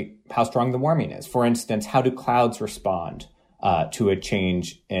vary how strong the warming is. For instance, how do clouds respond to a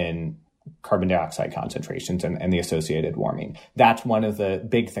change in carbon dioxide concentrations and the associated warming? That's one of the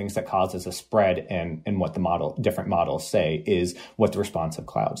big things that causes a spread in what different models say is what the response of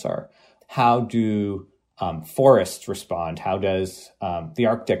clouds are. How do forests respond? How does the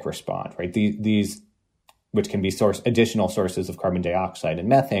Arctic respond, right? These which can be additional sources of carbon dioxide and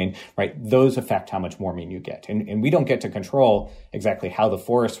methane, right? Those affect how much warming you get. And we don't get to control exactly how the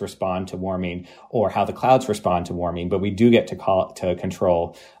forests respond to warming or how the clouds respond to warming, but we do get to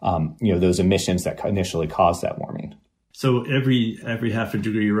control, those emissions that initially cause that warming. So every half a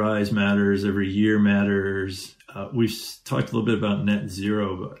degree rise matters, every year matters. We've talked a little bit about net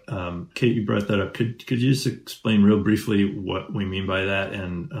zero, but Kate, you brought that up. Could you just explain real briefly what we mean by that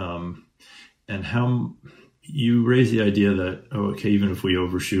and how you raise the idea that, even if we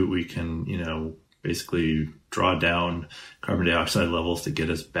overshoot, we can, basically draw down carbon dioxide levels to get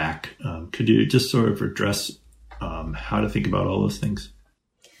us back. Could you just sort of address how to think about all those things?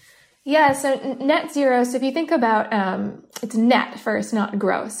 Yeah, so net zero, so if you think about, it's net first, not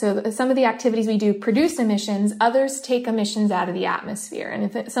gross. So some of the activities we do produce emissions, others take emissions out of the atmosphere.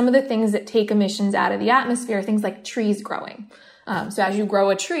 And some of the things that take emissions out of the atmosphere are things like trees growing. So as you grow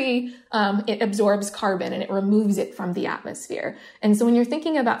a tree, it absorbs carbon and it removes it from the atmosphere. And so when you're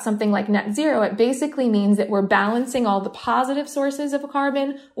thinking about something like net zero, it basically means that we're balancing all the positive sources of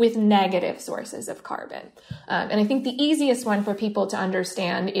carbon with negative sources of carbon. And I think the easiest one for people to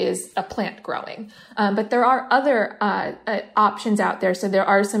understand is a plant growing. But there are other options out there. So there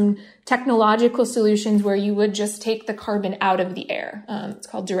are some technological solutions where you would just take the carbon out of the air. It's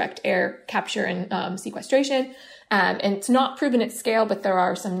called direct air capture and sequestration. And it's not proven at scale, but there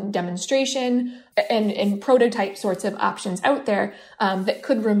are some demonstration and prototype sorts of options out there that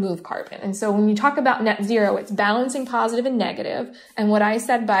could remove carbon. And so when you talk about net zero, it's balancing positive and negative. And what I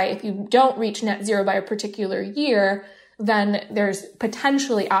said by if you don't reach net zero by a particular year, then there's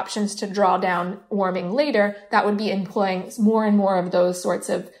potentially options to draw down warming later. That would be employing more and more of those sorts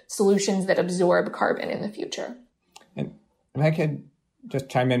of solutions that absorb carbon in the future. And if I could just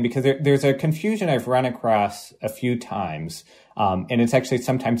chime in, because there's a confusion I've run across a few times, and it's actually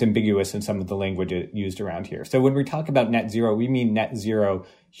sometimes ambiguous in some of the language used around here. So when we talk about net zero, we mean net zero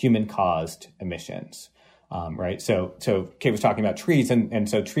human-caused emissions, right? So Kate was talking about trees, and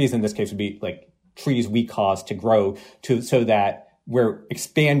so trees in this case would be like trees we cause to grow so that we're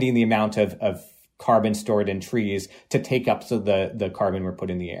expanding the amount of carbon stored in trees to take up the carbon we're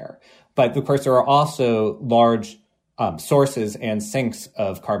putting in the air. But of course, there are also large sources and sinks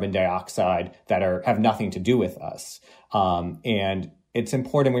of carbon dioxide that have nothing to do with us. And it's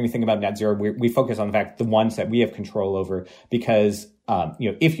important when we think about net zero, we focus on the fact the ones that we have control over, because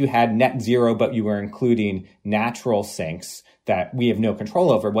if you had net zero, but you were including natural sinks that we have no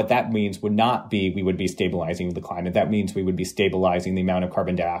control over, what that means would not be we would be stabilizing the climate. That means we would be stabilizing the amount of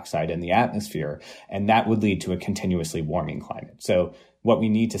carbon dioxide in the atmosphere, and that would lead to a continuously warming climate. So what we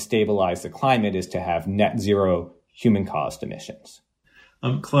need to stabilize the climate is to have net zero human-caused emissions.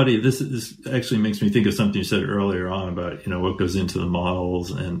 Claudia, this actually makes me think of something you said earlier on about, what goes into the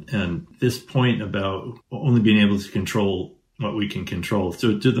models and this point about only being able to control what we can control.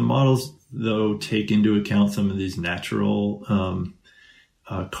 So do the models, though, take into account some of these natural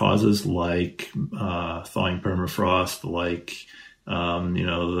causes like thawing permafrost, like,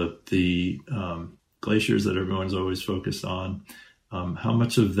 the glaciers that everyone's always focused on? How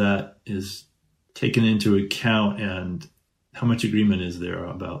much of that is taken into account, and how much agreement is there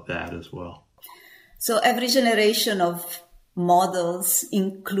about that as well? So every generation of models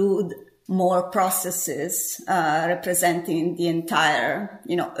include more processes representing the entire,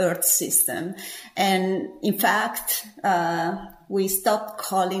 Earth system. And in fact, we stopped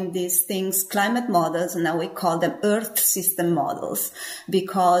calling these things climate models, and now we call them Earth system models,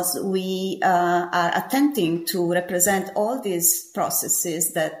 because we are attempting to represent all these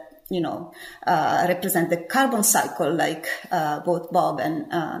processes that represent the carbon cycle, like both Bob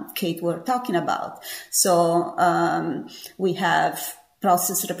and Kate were talking about. So we have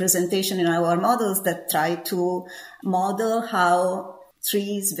process representation in our models that try to model how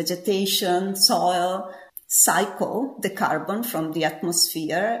trees, vegetation, soil cycle the carbon from the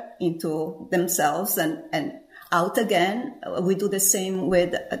atmosphere into themselves and out again. We do the same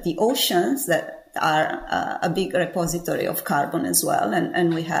with the oceans that are a big repository of carbon as well.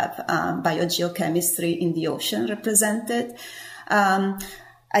 And we have biogeochemistry in the ocean represented.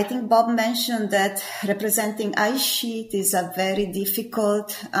 I think Bob mentioned that representing ice sheet is a very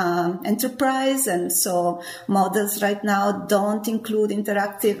difficult enterprise. And so models right now don't include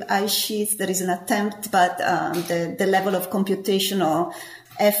interactive ice sheets. There is an attempt, but the level of computational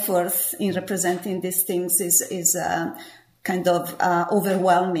effort in representing these things is kind of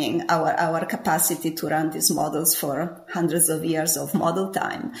overwhelming our capacity to run these models for hundreds of years of model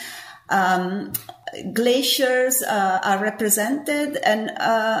time. Glaciers are represented, and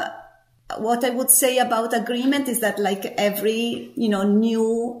what I would say about agreement is that, like every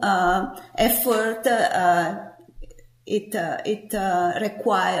new effort, it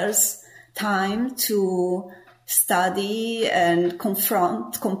requires time to study and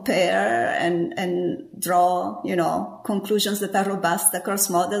confront, compare, and draw conclusions that are robust across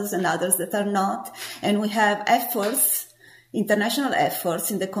models and others that are not. And we have efforts, international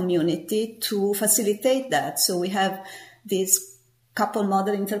efforts in the community to facilitate that. So we have these couple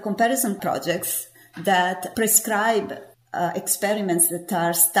model intercomparison projects that prescribe experiments that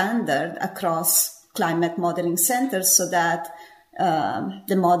are standard across climate modeling centers, so that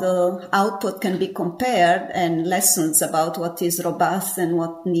the model output can be compared and lessons about what is robust and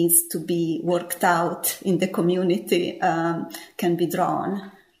what needs to be worked out in the community can be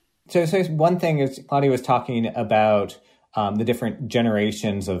drawn. So one thing is, Claudia was talking about the different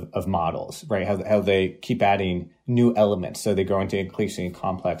generations of models, right? How they keep adding new elements. So they go into increasingly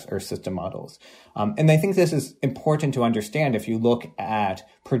complex Earth system models. And I think this is important to understand if you look at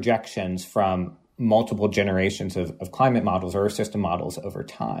projections from multiple generations of climate models or Earth system models over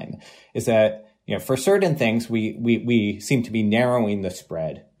time, is that, for certain things, we seem to be narrowing the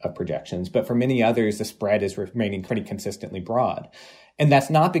spread of projections, but for many others, the spread is remaining pretty consistently broad. And that's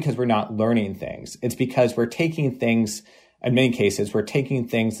not because we're not learning things. It's because we're taking things, in many cases, we're taking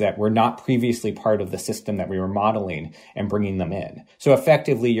things that were not previously part of the system that we were modeling and bringing them in. So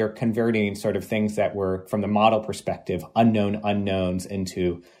effectively, you're converting sort of things that were, from the model perspective, unknown unknowns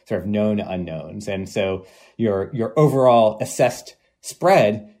into sort of known unknowns. And so your overall assessed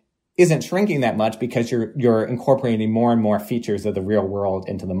spread isn't shrinking that much because you're incorporating more and more features of the real world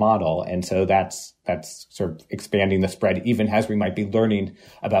into the model. And so that's sort of expanding the spread, even as we might be learning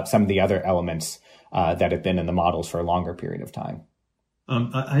about some of the other elements that have been in the models for a longer period of time.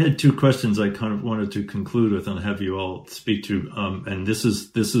 I had two questions I kind of wanted to conclude with and have you all speak to. And this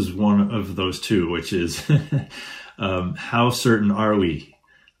is one of those two, which is how certain are we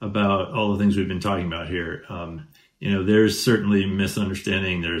about all the things we've been talking about here? There's certainly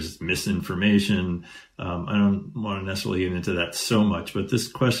misunderstanding. There's misinformation. I don't want to necessarily get into that so much, but this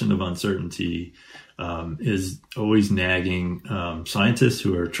question of uncertainty is always nagging scientists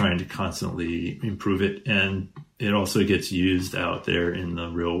who are trying to constantly improve it. And it also gets used out there in the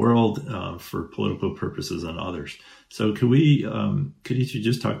real world for political purposes and others. So could each of you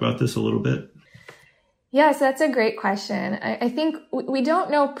just talk about this a little bit? Yes, that's a great question. I think we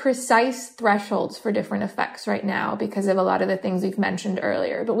don't know precise thresholds for different effects right now because of a lot of the things we've mentioned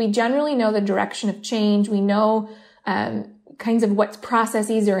earlier, but we generally know the direction of change. We know kinds of what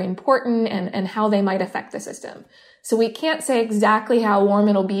processes are important and how they might affect the system. So we can't say exactly how warm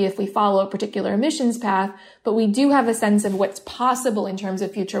it'll be if we follow a particular emissions path, but we do have a sense of what's possible in terms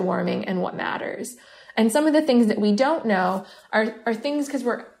of future warming and what matters. And some of the things that we don't know are things because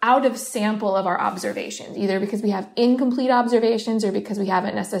we're out of sample of our observations, either because we have incomplete observations or because we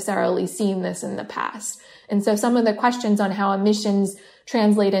haven't necessarily seen this in the past. And so some of the questions on how emissions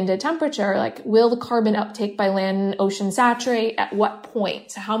translate into temperature, like will the carbon uptake by land and ocean saturate? At what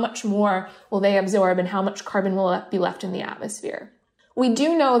point? So how much more will they absorb and how much carbon will be left in the atmosphere? We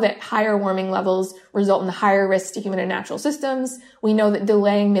do know that higher warming levels result in higher risks to human and natural systems. We know that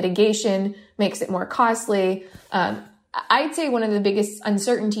delaying mitigation makes it more costly. I'd say one of the biggest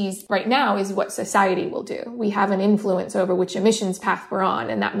uncertainties right now is what society will do. We have an influence over which emissions path we're on,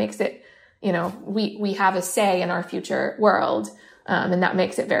 and that makes it, we have a say in our future world, and that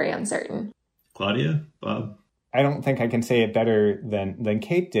makes it very uncertain. Claudia, Bob? I don't think I can say it better than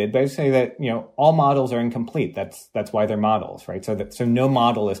Kate did, but I'd say that, all models are incomplete. That's why they're models, right? So no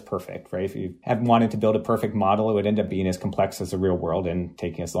model is perfect, right? If you had wanted to build a perfect model, it would end up being as complex as the real world and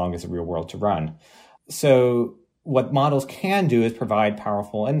taking as long as the real world to run. So what models can do is provide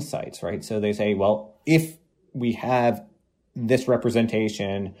powerful insights, right? So they say, well, if we have this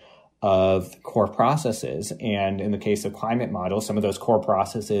representation of core processes. And in the case of climate models, some of those core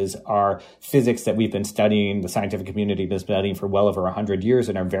processes are physics that we've been studying, the scientific community has been studying for well over 100 years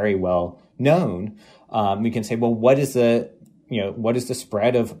and are very well known. We can say, well, what is the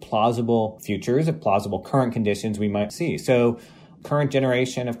spread of plausible futures, of plausible current conditions we might see? So current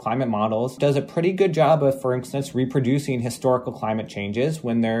generation of climate models does a pretty good job of, for instance, reproducing historical climate changes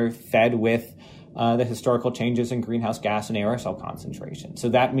when they're fed with the historical changes in greenhouse gas and aerosol concentration. So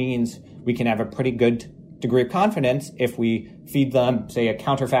that means we can have a pretty good degree of confidence if we feed them, say, a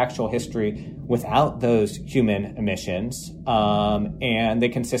counterfactual history without those human emissions, and they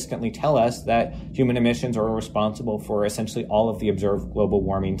consistently tell us that human emissions are responsible for essentially all of the observed global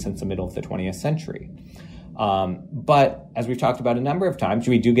warming since the middle of the 20th century. But as we've talked about a number of times,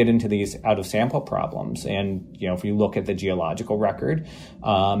 we do get into these out of sample problems. And, if you look at the geological record,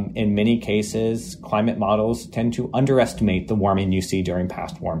 in many cases, climate models tend to underestimate the warming you see during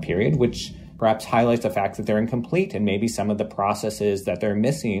past warm period, which perhaps highlights the fact that they're incomplete. And maybe some of the processes that they're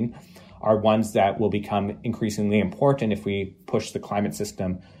missing are ones that will become increasingly important if we push the climate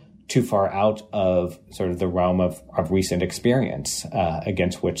system too far out of sort of the realm of recent experience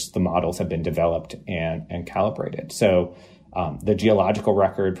against which the models have been developed and calibrated. So the geological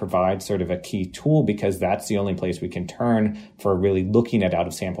record provides sort of a key tool because that's the only place we can turn for really looking at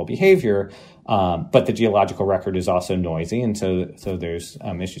out-of-sample behavior. But the geological record is also noisy, and so there's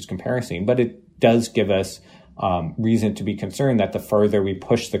issues comparing. But it does give us reason to be concerned that the further we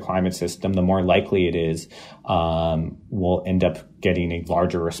push the climate system, the more likely it is we'll end up getting a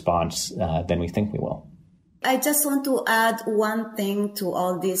larger response than we think we will. I just want to add one thing to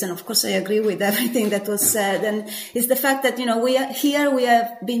all this, and of course I agree with everything that was said, and it's the fact that, we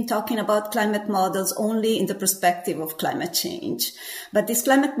have been talking about climate models only in the perspective of climate change. But these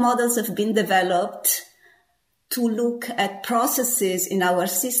climate models have been developed to look at processes in our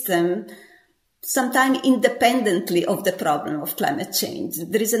system sometimes independently of the problem of climate change.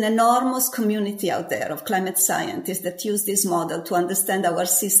 There is an enormous community out there of climate scientists that use this model to understand our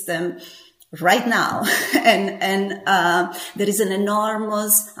system right now. And there is an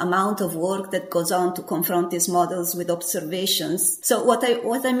enormous amount of work that goes on to confront these models with observations. So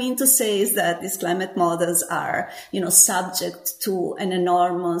what I mean to say is that these climate models are, subject to an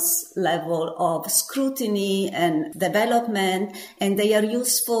enormous level of scrutiny and development, and they are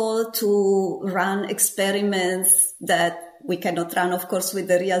useful to run experiments that we cannot run, of course, with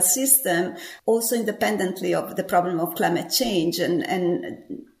the real system, also independently of the problem of climate change. And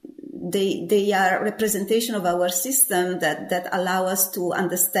they are representation of our system that allow us to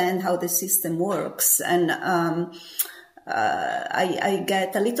understand how the system works. And I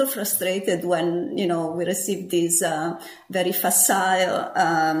get a little frustrated when, we receive this very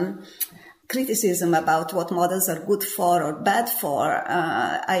facile criticism about what models are good for or bad for.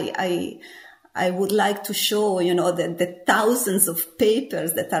 I would like to show, the thousands of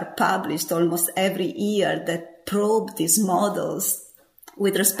papers that are published almost every year that probe these models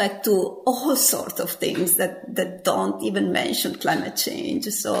with respect to all sorts of things that don't even mention climate change.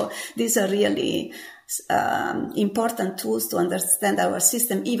 So these are really important tools to understand our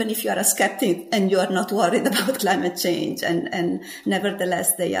system, even if you are a skeptic and you are not worried about climate change. And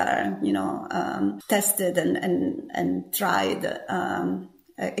nevertheless, they are, tested and tried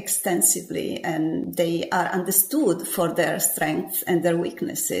extensively, and they are understood for their strengths and their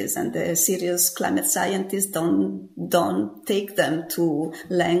weaknesses. And the serious climate scientists don't take them to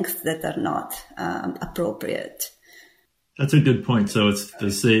lengths that are not appropriate. That's a good point. So it's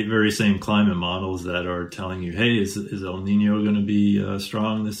the very same climate models that are telling you, hey, is El Nino going to be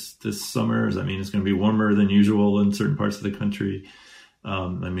strong this summer? Does that mean it's going to be warmer than usual in certain parts of the country?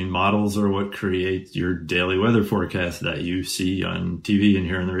 Models are what create your daily weather forecast that you see on TV and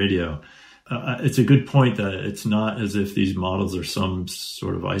hear on the radio. It's a good point that it's not as if these models are some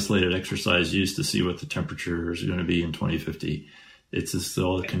sort of isolated exercise used to see what the temperature is going to be in 2050. It's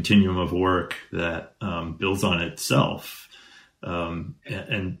still a continuum of work that builds on itself, and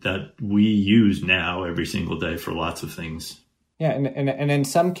that we use now every single day for lots of things. Yeah, and in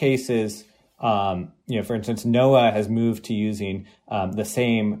some cases, for instance, NOAA has moved to using the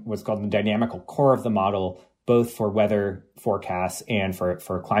same, what's called the dynamical core of the model, both for weather forecasts and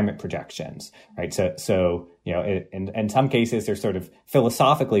for climate projections, right? So in some cases, they're sort of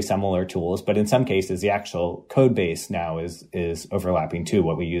philosophically similar tools, but in some cases, the actual code base now is overlapping too,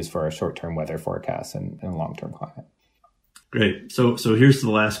 what we use for our short-term weather forecasts and long-term climate. Great. So here's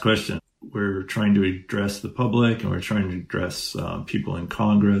the last question. We're trying to address the public, and we're trying to address people in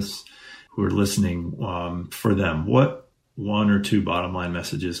Congress who are listening. For them, what one or two bottom line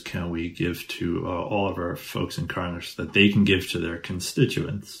messages can we give to all of our folks in Congress that they can give to their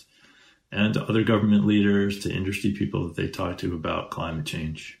constituents and to other government leaders, to industry people that they talk to about climate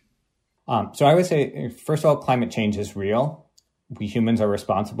change? So I would say, first of all, climate change is real. We humans are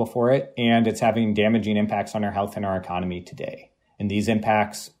responsible for it, and it's having damaging impacts on our health and our economy today. And these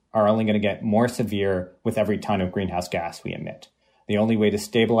impacts are only going to get more severe with every ton of greenhouse gas we emit. The only way to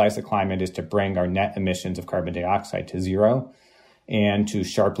stabilize the climate is to bring our net emissions of carbon dioxide to zero and to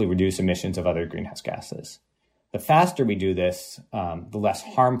sharply reduce emissions of other greenhouse gases. The faster we do this, the less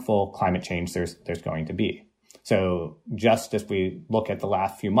harmful climate change there's going to be. So just as we look at the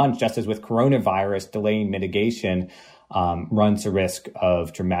last few months, just as with coronavirus, delaying mitigation runs the risk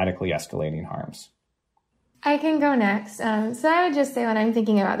of dramatically escalating harms. I can go next. So I would just say, when I'm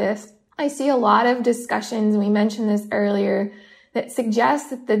thinking about this, I see a lot of discussions, we mentioned this earlier, that suggests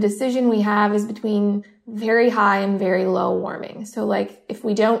that the decision we have is between very high and very low warming. So like if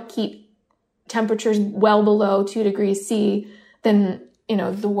we don't keep temperatures well below 2 degrees C, then,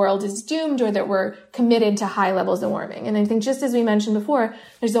 the world is doomed, or that we're committed to high levels of warming. And I think, just as we mentioned before,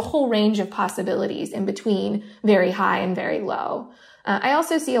 there's a whole range of possibilities in between very high and very low. I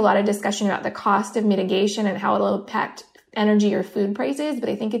also see a lot of discussion about the cost of mitigation and how it'll impact energy or food prices, but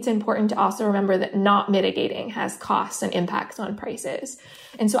I think it's important to also remember that not mitigating has costs and impacts on prices.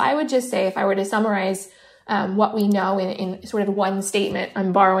 And so I would just say, if I were to summarize what we know in sort of one statement,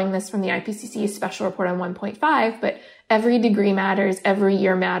 I'm borrowing this from the IPCC's special report on 1.5, but every degree matters, every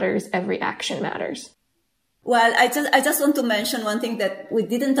year matters, every action matters. Well, I just want to mention one thing that we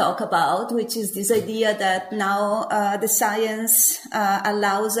didn't talk about, which is this idea that now the science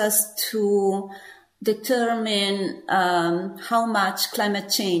allows us to determine how much climate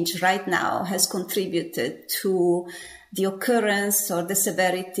change right now has contributed to the occurrence or the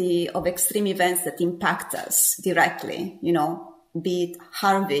severity of extreme events that impact us directly, be it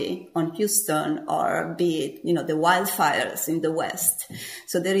Harvey on Houston, or be it, the wildfires in the West.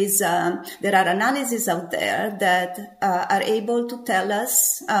 So there are analyses out there that are able to tell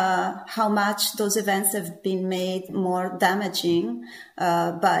us how much those events have been made more damaging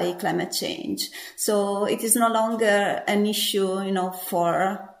by climate change. So it is no longer an issue,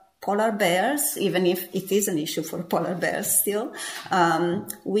 for polar bears, even if it is an issue for polar bears still.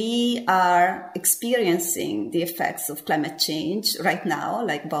 We are experiencing the effects of climate change right now,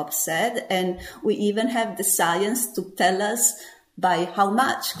 like Bob said, and we even have the science to tell us by how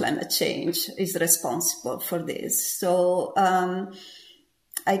much climate change is responsible for this. So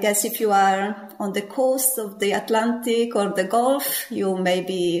I guess if you are on the coast of the Atlantic or the Gulf, you may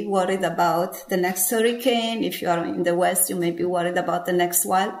be worried about the next hurricane. If you are in the West, you may be worried about the next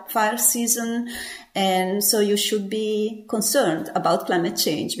wildfire season. And so you should be concerned about climate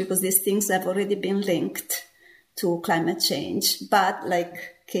change, because these things have already been linked to climate change. But like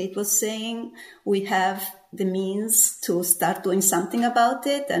Kate was saying, we have the means to start doing something about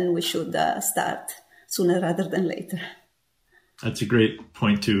it, and we should start sooner rather than later. That's a great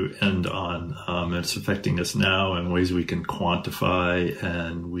point to end on. It's affecting us now in ways we can quantify,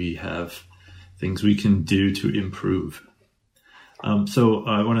 and we have things we can do to improve. So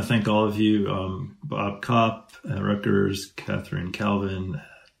I want to thank all of you, Bob Kopp at Rutgers, Catherine Calvin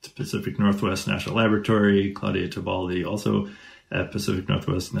at Pacific Northwest National Laboratory, Claudia Tebaldi also at Pacific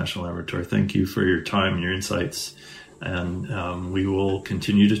Northwest National Laboratory. Thank you for your time and your insights. And we will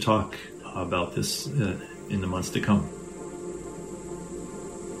continue to talk about this in the months to come.